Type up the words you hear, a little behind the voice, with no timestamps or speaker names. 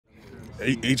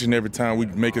each and every time we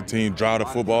make a team drive the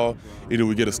football, either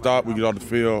we get a stop, we get off the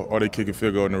field, or they kick a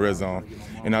field goal in the red zone.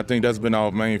 And I think that's been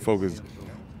our main focus.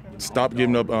 Stop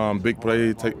giving up big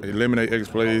plays, eliminate X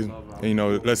plays,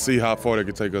 and, let's see how far they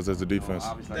can take us as a defense.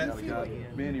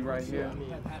 Benny right here.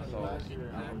 So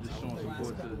I'm just showing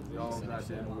support to y'all out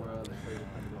there in the world.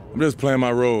 I'm just playing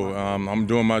my role. I'm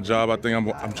doing my job. I think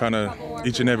I'm trying to,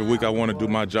 each and every week I want to do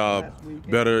my job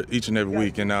better each and every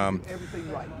week. And,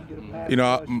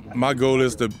 my goal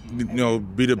is to,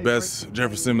 be the best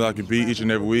Jeffery Simmons I can be each and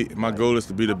every week. My goal is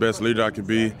to be the best leader I can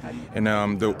be. And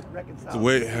the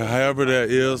way, however that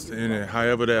is and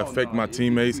however that affect my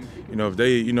teammates, if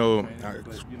they,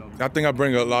 I think I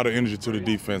bring a lot of energy to the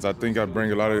defense. I think I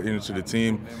bring a lot of energy to the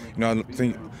team. I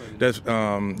think that's,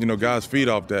 guys feed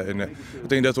off that. And I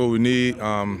think that's what we need,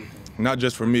 not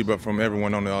just from me, but from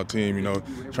everyone on our team,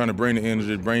 trying to bring the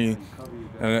energy,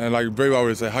 and like Brave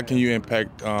always say, how can you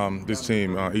impact this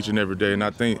team each and every day? And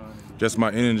I think just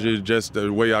my energy, just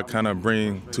the way I kind of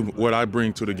bring to what I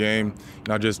bring to the game, and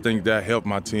I just think that helped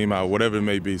my team out, whatever it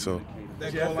may be. So.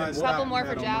 That goal line stop couple more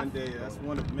for Jeff. Monday, that's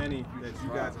one of many that you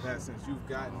guys have had since you've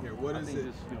gotten here. What is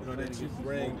it that you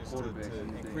bring just to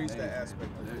increase that aspect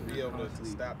of to be able to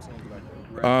stop teams like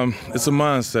that? It's a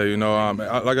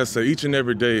mindset, like I said, each and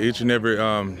every day, each and every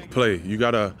play, you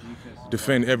gotta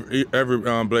defend every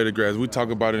blade of grass. We talk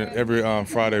about it every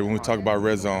Friday when we talk about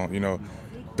red zone.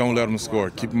 Don't let them score.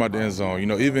 Keep them out the end zone.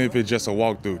 Even if it's just a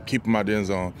walkthrough, keep them out the end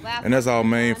zone. And that's our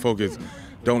main focus.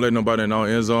 Don't let nobody in our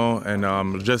end zone.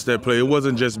 And just that play, it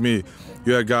wasn't just me.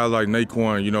 You had guys like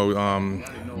Naquan,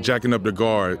 jacking up the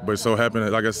guard. But it so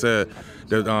happened, like I said,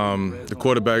 that the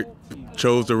quarterback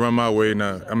chose to run my way. And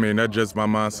that's just my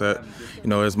mindset.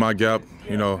 It's my gap.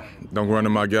 Don't run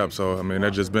in my gap. So,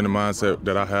 that's just been the mindset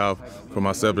that I have for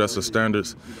myself. That's the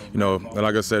standards. And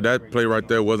like I said, that play right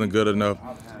there wasn't good enough.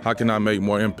 How can I make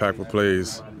more impactful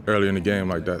plays early in the game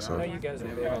like that? So.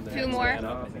 Two more.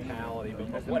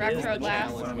 What is the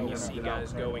challenge when you see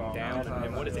guys going down,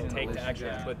 and what does it take to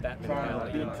actually put that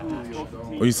mentality into action?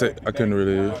 Well, you said I couldn't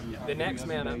really. The next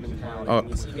man up mentality. When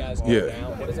you see guys go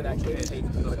down, what does it actually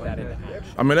take to put that into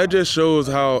action? That just shows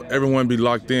how everyone be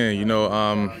locked in.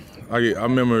 I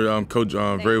remember Coach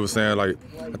Bray was saying, I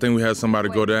think we had somebody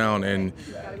go down and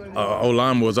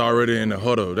O-line was already in the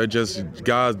huddle. They're just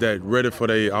guys that ready for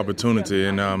their opportunity.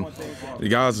 And the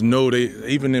guys know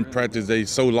even in practice, they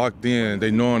so locked in.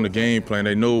 They know on the game plan.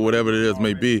 They know whatever it is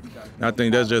may be. And I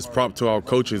think that's just prop to our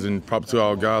coaches and prop to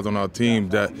our guys on our team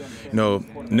that,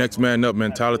 next man up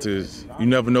mentality is you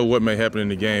never know what may happen in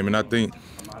the game. And I think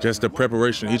just the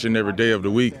preparation each and every day of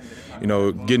the week,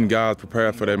 getting guys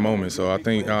prepared for that moment. So I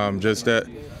think just that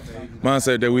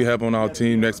mindset that we have on our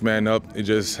team, next man up,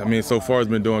 so far it's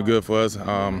been doing good for us.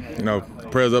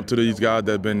 Prayers up to these guys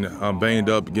that have been banged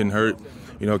up, getting hurt.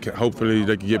 Hopefully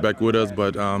they can get back with us.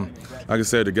 But like I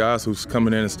said, the guys who's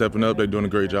coming in and stepping up, they're doing a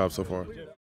great job so far.